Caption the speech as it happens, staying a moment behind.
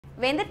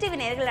Vendhar TV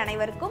நேயர்கள்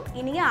அனைவருக்கும்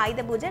இனிய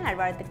ஆயுத பூஜை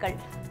நல்வாழ்த்துக்கள்.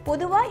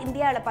 பொதுவா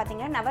இந்தியால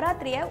பாத்தீங்கன்னா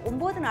நவராத்திரியை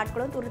 9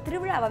 நாட்களும் ஒரு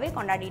திருவிழாவே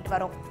கொண்டாடிட்டு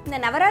வரோம். இந்த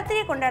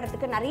நவராத்திரியை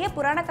கொண்டாடுறதுக்கு நிறைய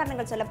புராண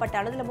காரணங்கள்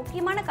சொல்லப்பட்டாலும் இதுல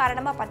முக்கியமான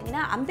காரணமா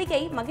பாத்தீங்கன்னா அம்பிகை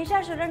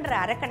மகிஷாசுரன்ற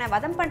அரக்கனை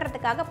வதம்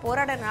பண்றதுக்காக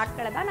போராடுற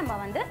நாட்களை தான் நம்ம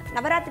வந்து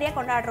நவராத்திரியை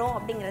கொண்டாடுறோம்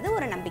அப்படிங்கிறது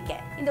ஒரு நம்பிக்கை.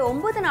 இந்த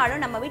 9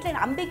 நாளும் நம்ம வீட்ல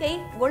அம்பிகை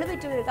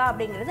ஒளிவிட்டு இருக்கா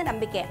அப்படிங்கிறது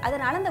நம்பிக்கை.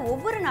 அதனால இந்த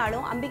ஒவ்வொரு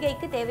நாளும்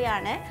அம்பிகைக்கு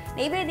தேவையான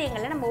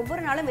நைவேத்தியங்களை நம்ம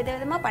ஒவ்வொரு நாளும்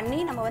விதவிதமா பண்ணி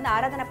நம்ம வந்து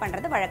ஆராதனை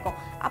பண்றது வழக்கம்.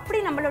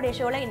 அப்படி நம்மளுடைய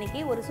ஷோல இன்னைக்கு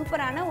ஒரு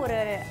சூப்பரான ஒரு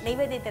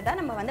நைவேத்தியத்தை தான்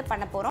நம்ம வந்து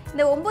பண்ண போறோம்.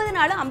 இந்த 9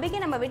 நாளும் அம்பிகை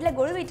நம்ம வீட்ல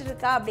கொலுவிட்டு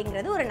இருக்கா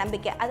அப்படிங்கிறது ஒரு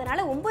நம்பிக்கை.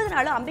 அதனால 9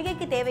 நாளும்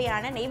அம்பிகைக்கு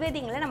தேவையான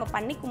நைவேத்தியங்களை நம்ம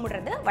பண்ணி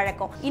கும்பிடுறது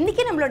வழக்கம்.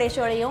 இன்னைக்கு நம்மளுடைய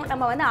ஷோலையும்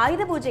நம்ம வந்து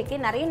ஆயுத பூஜைக்கு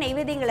நிறைய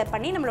நைவேத்தியங்களை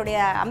பண்ணி நம்மளுடைய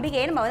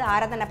அம்பிகையை நம்ம வந்து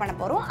ஆராதனை பண்ண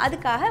போறோம்.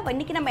 அதுக்காக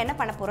இன்னைக்கு நம்ம என்ன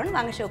பண்ண போறோம்னு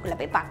வாங்க ஷோக்குள்ள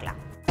போய் பார்க்கலாம்.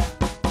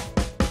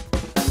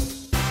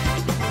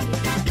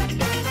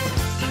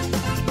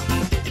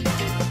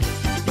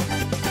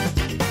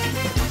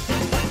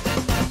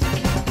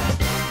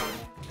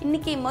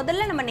 இன்னைக்கு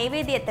முதல்ல நம்ம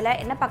நைவேத்தியத்துல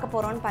என்ன பார்க்க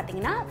போறோம்னு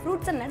பாத்தீங்கன்னா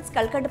ஃப்ரூட்ஸ் அண்ட் நட்ஸ்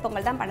கல்கண்டு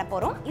பொங்கல் தான் பண்ண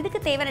போறோம். இதுக்கு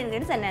தேவையான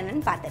இன்கிரிடியன்ட்ஸ்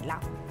என்னென்னு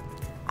பார்த்துடலாம்.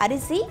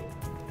 அரிசி,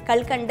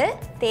 கல்கண்டு,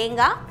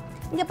 தேங்காய்,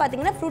 இங்கே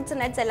பார்த்தீங்கன்னா ஃப்ரூட்ஸ்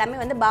அண்ட் நட்ஸ் எல்லாமே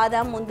வந்து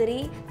பாதாம், முந்திரி,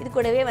 இது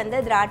கூடவே வந்து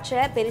திராட்சை,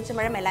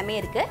 பெரிச்சம்பழம் எல்லாமே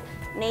இருக்குது.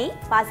 நெய்,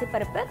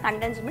 பாசிப்பருப்பு,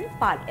 கண்டென்ஸ்ட் மில்க்,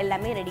 பால்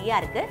எல்லாமே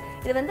ரெடியாக இருக்குது.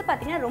 இது வந்து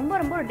பார்த்தீங்கன்னா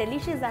ரொம்ப ஒரு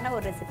டெலிஷியஸான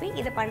ஒரு ரெசிபி.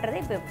 இதை பண்ணுறதை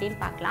இப்போ எப்படின்னு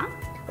பார்க்கலாம்.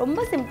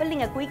 ரொம்ப சிம்பிள்,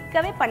 நீங்கள்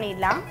குயிக்காகவே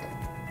பண்ணிடலாம்.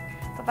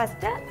 இப்போ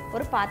ஃபஸ்ட்டு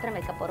ஒரு பாத்திரம்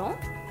வைக்க போகிறோம்.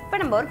 இப்போ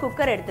நம்ம ஒரு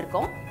குக்கர்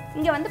எடுத்திருக்கோம்.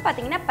 இங்கே வந்து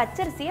பார்த்தீங்கன்னா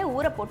பச்சரிசியை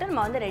ஊற போட்டு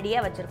நம்ம வந்து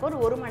ரெடியாக வச்சுருக்கோம். ஒரு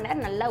 1 மணி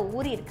நேரம் நல்லா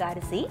ஊறி இருக்க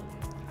அரிசி.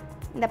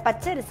 இந்த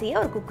பச்சரிசியை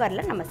ஒரு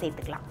குக்கரில் நம்ம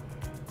சேர்த்துக்கலாம்.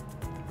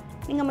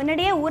 நீங்கள்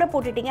முன்னாடியே ஊற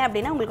போட்டுட்டீங்க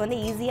அப்படின்னா உங்களுக்கு வந்து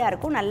ஈஸியாக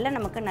இருக்கும்.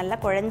 நல்லா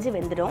குழஞ்சி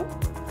வெந்துடும்.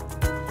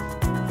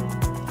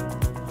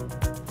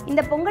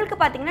 இந்த பொங்கலுக்கு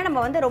பார்த்தீங்கன்னா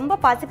நம்ம வந்து ரொம்ப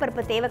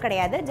பாசிப்பருப்பு தேவை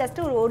கிடையாது.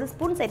 ஜஸ்ட் ஒரு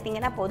ஸ்பூன்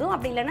சேர்த்திங்கன்னா போதும்.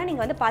 அப்படி இல்லைன்னா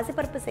நீங்கள் வந்து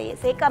பாசிப்பருப்பு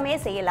சேர்க்காமையே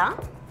செய்யலாம்.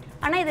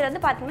 ஆனால் இதில்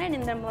வந்து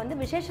பார்த்திங்கன்னா நம்ம வந்து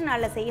விசேஷ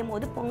நாளில் செய்யும்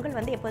போது பொங்கல்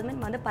வந்து எப்போதுமே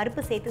நம்ம வந்து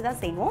பருப்பு சேர்த்து தான்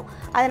செய்வோம்.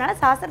 அதனால்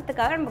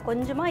சாஸ்திரத்துக்காக நம்ம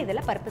கொஞ்சமாக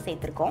இதில் பருப்பு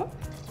சேர்த்துருக்கோம்.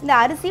 இந்த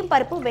அரிசியும்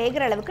பருப்பும்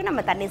வேகிற அளவுக்கு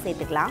நம்ம தண்ணி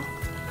சேர்த்துக்கலாம்.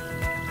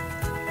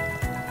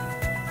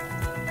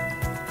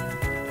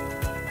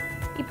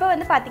 இப்போ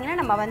வந்து பார்த்திங்கன்னா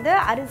நம்ம வந்து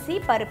அரிசி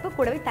பருப்பு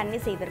கூடவே தண்ணி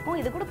சேர்த்துருக்கோம்.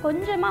 இது கூட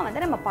கொஞ்சமாக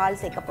வந்து நம்ம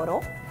பால் சேர்க்க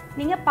போகிறோம்.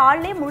 நீங்கள்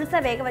பால்லே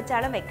முழுசாக வேக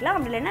வச்சாலும் வைக்கலாம்.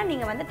 அப்படி இல்லைன்னா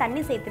நீங்கள் வந்து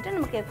தண்ணி சேர்த்துட்டு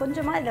நமக்கு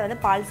கொஞ்சமாக இதில்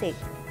வந்து பால்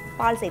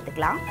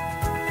சேர்த்துக்கலாம்.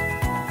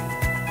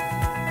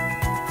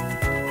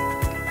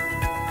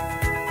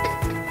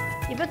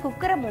 இப்போ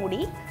குக்கரை மூடி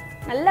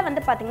நல்லா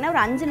வந்து பார்த்திங்கன்னா ஒரு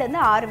 5லேருந்து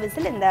 6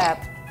 விசில் இந்த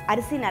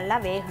அரிசி நல்லா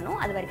வேகணும்.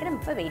 அது வரைக்கும்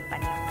நம்ம இப்போ வெயிட்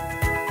பண்ணலாம்.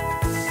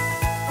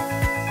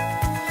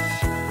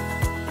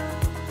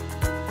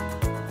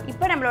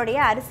 இப்போ நம்மளுடைய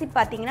அரிசி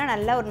பார்த்திங்கன்னா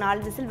நல்லா ஒரு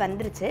 4 விசில்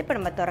வந்துருச்சு. இப்போ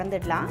நம்ம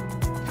திறந்துடலாம்.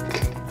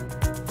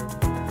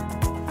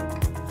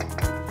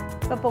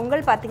 இப்போ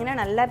பொங்கல் பார்த்திங்கன்னா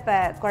நல்லா இப்போ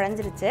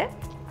குழஞ்சிருச்சு.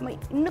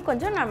 இன்னும்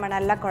கொஞ்சம் நம்ம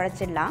நல்லா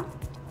குழச்சிடலாம்.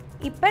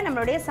 இப்போ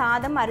நம்மளுடைய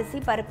சாதம், அரிசி,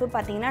 பருப்பு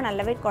பார்த்திங்கன்னா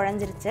நல்லாவே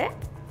குழஞ்சிருச்சு.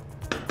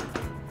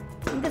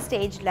 இந்த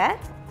ஸ்டேஜில்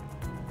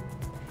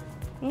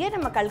இங்கே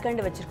நம்ம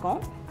கல்கண்டு வச்சுருக்கோம்.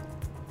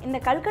 இந்த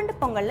கல்கண்டு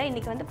பொங்கலில்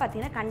இன்றைக்கி வந்து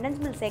பார்த்திங்கன்னா கண்டென்ஸ்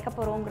மில்க் சேர்க்க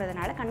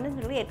போகிறோங்கிறதுனால கண்டென்ஸ்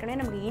மில்க் ஏற்கனவே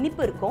நமக்கு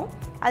இனிப்பு இருக்கும்.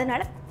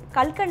 அதனால்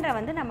கல்கண்டை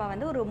வந்து நம்ம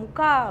வந்து ஒரு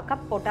 3/4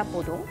 கப் போட்டால்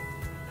போதும்.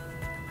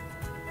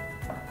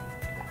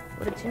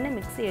 ஒரு சின்ன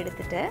மிக்ஸி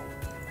எடுத்துகிட்டு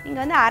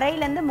நீங்கள் வந்து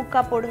 1/2லேருந்து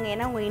 3/4 போடுங்க.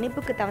 ஏன்னா உங்கள்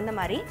இனிப்புக்கு தகுந்த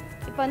மாதிரி.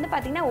 இப்போ வந்து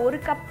பார்த்திங்கன்னா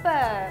 1 கப்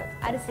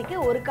அரிசிக்கு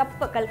 1 கப்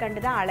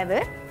கல்கண்டு தான் அளவு.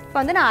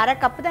 இப்போ வந்து நான் 1/2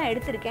 கப்பு தான்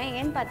எடுத்திருக்கேன்.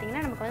 ஏன்னு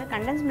பார்த்தீங்கன்னா நமக்கு வந்து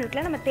கண்டென்ஸ்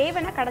மில்கில் நம்ம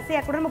தேவைன்னா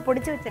கடைசியாக கூட நம்ம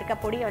பொடிச்சு வச்சுருக்க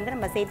பொடியை வந்து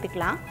நம்ம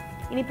சேர்த்துக்கலாம்.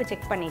 இனிப்பு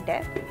செக் பண்ணிவிட்டு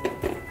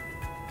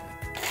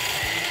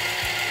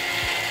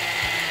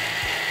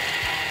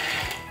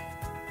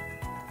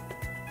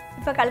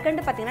இப்போ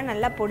கல்கண்டு பார்த்திங்கன்னா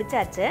நல்லா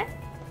பொடிச்சாச்சு.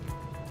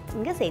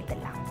 இங்கே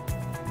சேர்த்துடலாம்.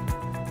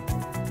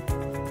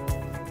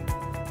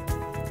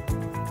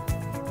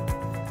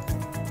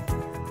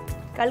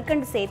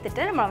 கல்கண்டு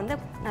சேர்த்துட்டு நம்ம வந்து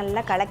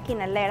நல்லா கலக்கி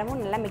நல்ல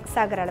இடமும் நல்லா மிக்ஸ்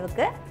ஆகிற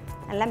அளவுக்கு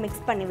நல்லா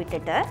மிக்ஸ் பண்ணி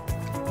விட்டுட்டு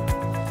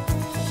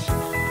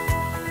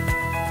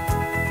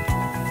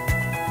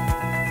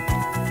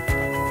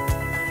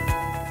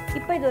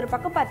இப்போ இது ஒரு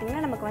பக்கம்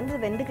பார்த்தீங்கன்னா நமக்கு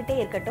வந்து வெந்துக்கிட்டே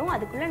இருக்கட்டும்.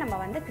 அதுக்குள்ளே நம்ம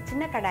வந்து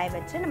சின்ன கடாய்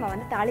வச்சு நம்ம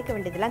வந்து தாளிக்க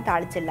வேண்டியதெல்லாம்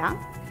தாளிச்சிடலாம்.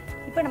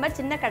 இப்போ நம்ம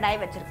சின்ன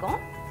கடாய் வச்சுருக்கோம்.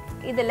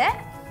 இதில்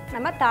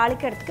நம்ம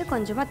தாளிக்கிறதுக்கு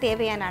கொஞ்சமாக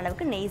தேவையான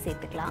அளவுக்கு நெய்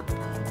சேர்த்துக்கலாம்.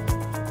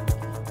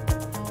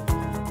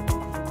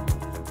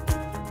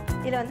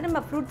 இதில் வந்து நம்ம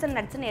ஃப்ரூட்ஸ் அண்ட்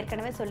நட்ஸ்ன்னு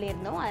ஏற்கனவே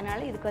சொல்லியிருந்தோம்.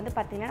 அதனால் இதுக்கு வந்து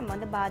பார்த்திங்கன்னா நம்ம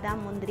வந்து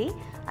பாதாம், முந்திரி,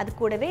 அது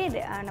கூடவே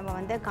நம்ம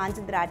வந்து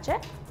காஞ்ச திராட்சை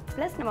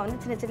ப்ளஸ் நம்ம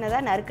வந்து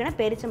சின்னதாக நறுக்கின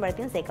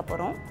பேரிச்சம்பழத்தையும் சேர்க்க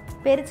போகிறோம்.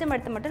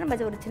 பேரிச்சம்பழத்தை மட்டும்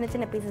நம்ம ஒரு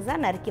சின்ன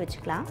பீசஸாக நறுக்கி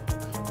வச்சுக்கலாம்.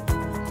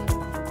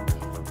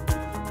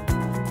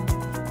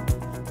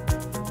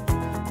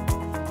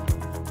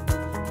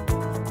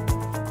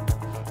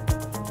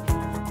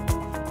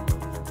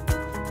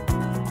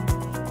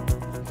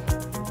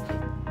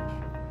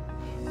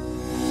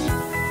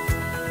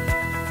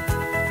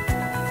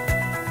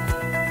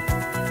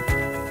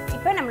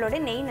 நம்மளோட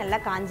நெய் நல்லா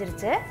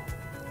காஞ்சிருச்சு.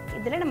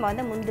 இதில் நம்ம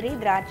வந்து முந்திரி,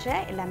 திராட்சை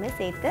எல்லாமே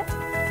சேர்த்து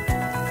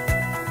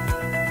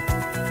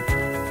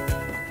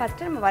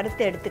ஃபஸ்ட்டு நம்ம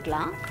வறுத்து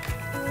எடுத்துக்கலாம்.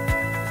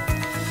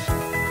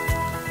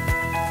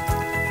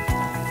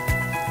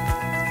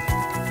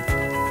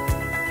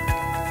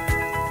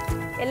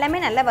 எல்லாமே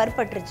நல்லா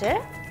வறுபட்டுருச்சு.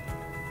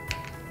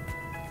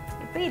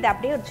 இப்போ இதை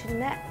அப்படியே ஒரு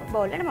சின்ன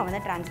பவுலில் நம்ம வந்து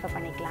ட்ரான்ஸ்ஃபர்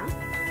பண்ணிக்கலாம்.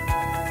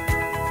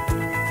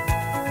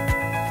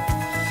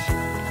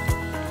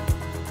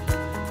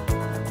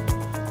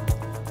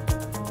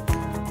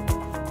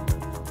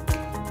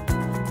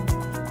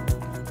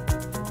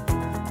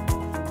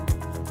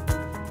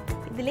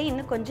 இதில்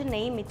இன்னும் கொஞ்சம்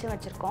நெய் மிச்சம்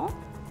வச்சுருக்கோம்.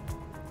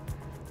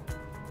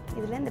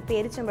 இதில் இந்த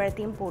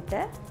பேரிச்சம்பழத்தையும்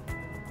போட்டு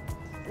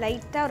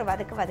லைட்டாக ஒரு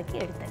வதக்கி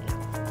எடுத்துடலாம்.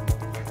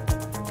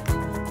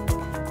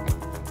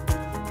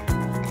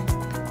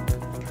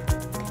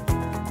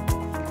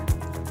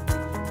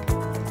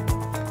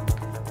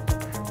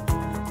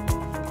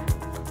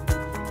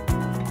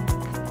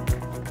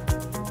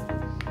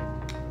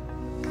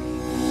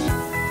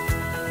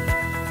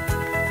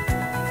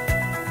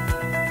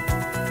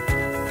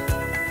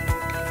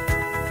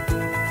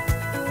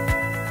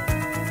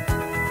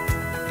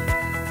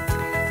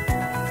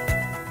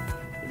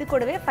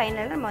 கூடவே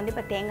ஃபைனலாக நம்ம வந்து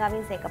இப்போ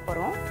தேங்காவையும் சேர்க்க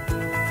போகிறோம்.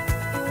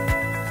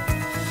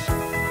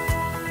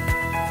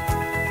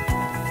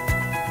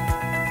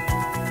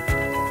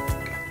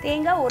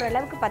 தேங்காய்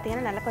ஓரளவுக்கு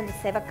பார்த்தீங்கன்னா நல்லா கொஞ்சம்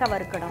செவக்க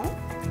வறுக்கணும்.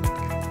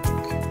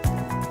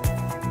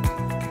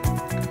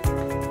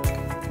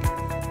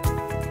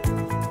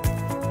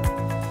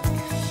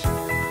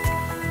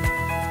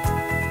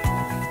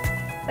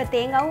 இப்போ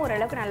தேங்காயும்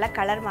ஓரளவுக்கு நல்லா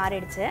கலர்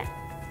மாறிடுச்சு.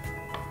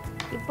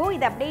 இப்போது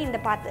இது அப்படியே இந்த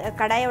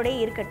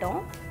கடாயோடய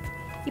இருக்கட்டும்.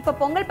 இப்போ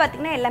பொங்கல்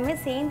பார்த்திங்கன்னா எல்லாமே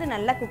சேர்ந்து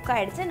நல்லா குக்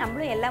ஆகிடுச்சு.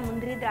 நம்மளும் எல்லா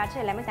முந்திரி திராட்சை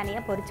எல்லாமே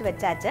தனியாக பொரித்து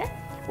வச்சாச்சு.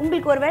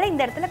 உங்களுக்கு ஒரு வேளை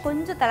இந்த இடத்துல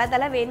கொஞ்சம்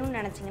தலை வேணும்னு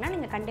நினச்சிங்கன்னா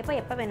நீங்கள் கண்டிப்பாக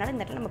எப்போ வேணாலும்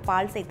இந்த இடத்துல நம்ம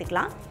பால்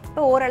சேர்த்துக்கலாம்.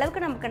 இப்போ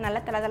ஓரளவுக்கு நமக்கு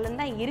நல்ல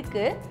தலைன்னு தான்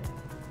இருக்குது.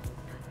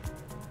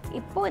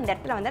 இப்போது இந்த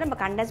இடத்துல வந்து நம்ம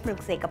கண்டன்ஸ்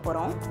மில்க் சேர்க்க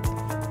போகிறோம்.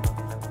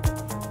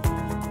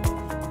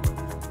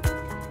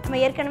 நம்ம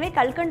ஏற்கனவே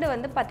கல்கண்டு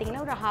வந்து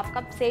பார்த்திங்கன்னா ஒரு 1/2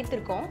 கப்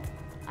சேர்த்துருக்கோம்.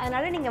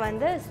 அதனால் நீங்கள்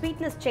வந்து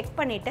ஸ்வீட்னஸ் செக்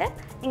பண்ணிவிட்டு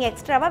நீங்கள்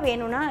எக்ஸ்ட்ராவாக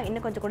வேணும்னா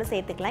இன்னும் கொஞ்சம் கூட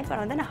சேர்த்துக்கலாம். இப்போ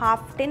வந்து நான்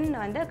 1/2 டின்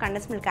வந்து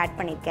கண்டன்ஸ் மில்க் ஆட்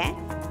பண்ணியிருக்கேன்.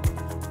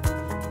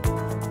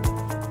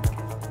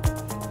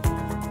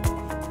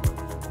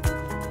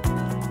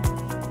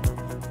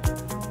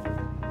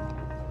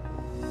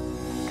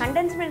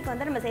 கண்டன்ஸ் மில்க்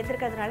வந்து நம்ம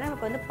சேர்த்துருக்கிறதுனால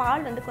நமக்கு வந்து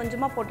பால் வந்து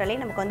கொஞ்சமாக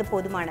போட்டாலே நமக்கு வந்து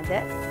போதுமானது.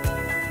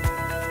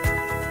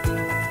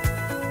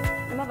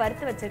 நம்ம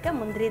வறுத்து வச்சுருக்க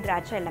முந்திரி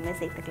திராட்சை எல்லாமே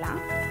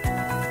சேர்த்துக்கலாம்.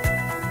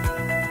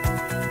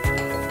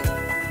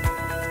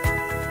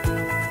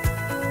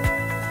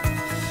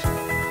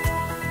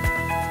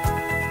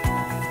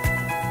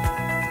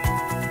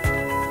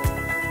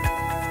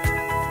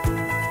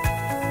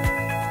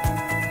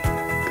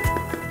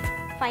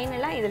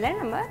 ஃபைனலாக இதில்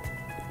நம்ம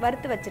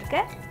வறுத்து வச்சுருக்க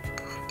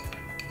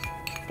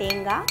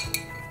தேங்காய்,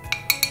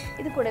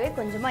 இது கூடவே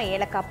கொஞ்சமாக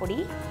ஏலக்காய் பொடி,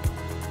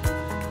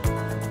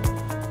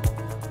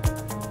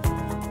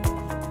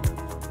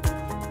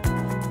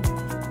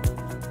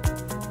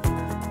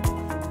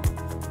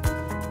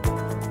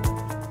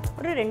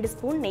 ஒரு 2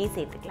 ஸ்பூன் நெய்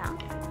சேர்த்துக்கலாம்.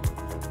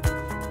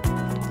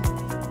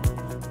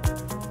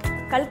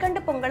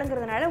 கல்கண்டு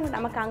பொங்கலுங்கிறதுனால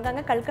நமக்கு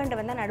அங்கங்கே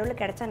கல்கண்டு வந்து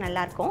நடுவில் கிடச்சா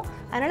நல்லாயிருக்கும்.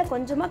 அதனால்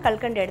கொஞ்சமாக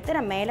கல்கண்டு எடுத்து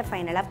நான் மேலே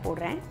ஃபைனலாக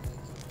போடுறேன்.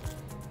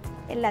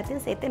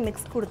 எல்லாத்தையும் சேர்த்து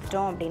மிக்ஸ்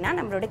கொடுத்துட்டோம் அப்படின்னா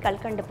நம்மளுடைய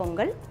கல்கண்டு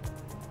பொங்கல்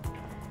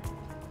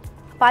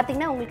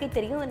பார்த்திங்கன்னா உங்களுக்கே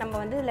தெரியும். நம்ம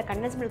வந்து இதில்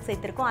கண்டன்ஸ் மில்க்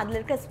சேர்த்துருக்கோம். அதில்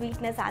இருக்க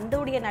ஸ்வீட்னஸ்,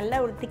 அதோடைய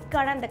நல்ல ஒரு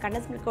திக்கான அந்த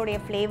கண்டன்ஸ் மில்கோடைய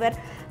ஃப்ளேவர்,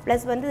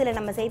 ப்ளஸ் வந்து இதில்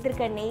நம்ம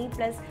சேர்த்துருக்க நெய்,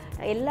 ப்ளஸ்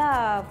எல்லா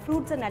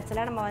ஃப்ரூட்ஸ் அண்ட் நட்ஸ்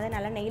எல்லாம் நம்ம வந்து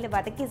நல்லா நெய்யில்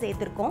வதக்கி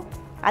சேர்த்துருக்கோம்.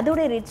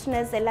 அதோடைய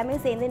ரிச்னஸ் எல்லாமே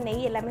சேர்ந்து,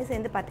 நெய் எல்லாமே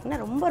சேர்ந்து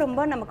பார்த்திங்கன்னா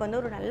ரொம்ப நமக்கு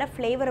வந்து ஒரு நல்ல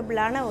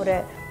ஃப்ளேவரபுளான ஒரு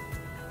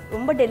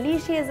ரொம்ப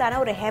டெலிஷியஸான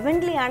ஒரு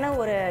ஹெவன்லியான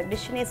ஒரு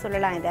டிஷ்ஷுனே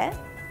சொல்லலாம். இதை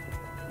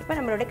இப்போ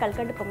நம்மளுடைய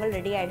கல்கண்டு பொங்கல்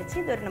ரெடி ஆகிடுச்சு.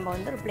 இது ஒரு நம்ம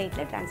வந்து ஒரு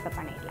பிளேட்டில் ட்ரான்ஸ்ஃபர்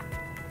பண்ணிடலாம்.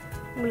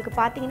 உங்களுக்கு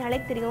பார்த்தீங்கனாலே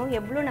தெரியும்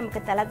எவ்வளோ நமக்கு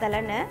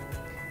தலைன்னு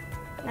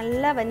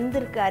நல்லா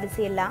வெந்திருக்கு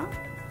அரிசியெல்லாம்.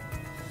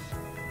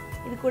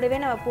 இது கூடவே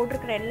நம்ம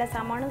போட்டிருக்கிற எல்லா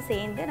சாமானும்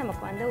சேர்ந்து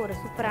நமக்கு வந்து ஒரு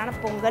சூப்பரான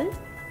பொங்கல்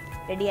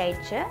ரெடி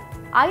ஆயிடுச்சு.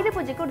 ஆயுத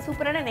பூஜைக்கு ஒரு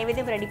சூப்பரான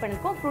நைவேத்தியம் ரெடி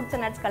பண்ணியிருக்கோம். ஃப்ரூட்ஸ்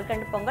அண்ட் நட்ஸ்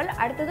கல்கண்டு பொங்கல்.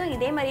 அடுத்ததும்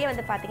இதே மாதிரியே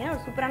வந்து பார்த்தீங்கன்னா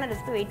ஒரு சூப்பரான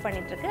ரெசிபி வெயிட்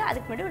பண்ணிட்டு இருக்கு.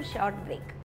 அதுக்கு முன்னாடி ஒரு ஷார்ட் பிரேக்.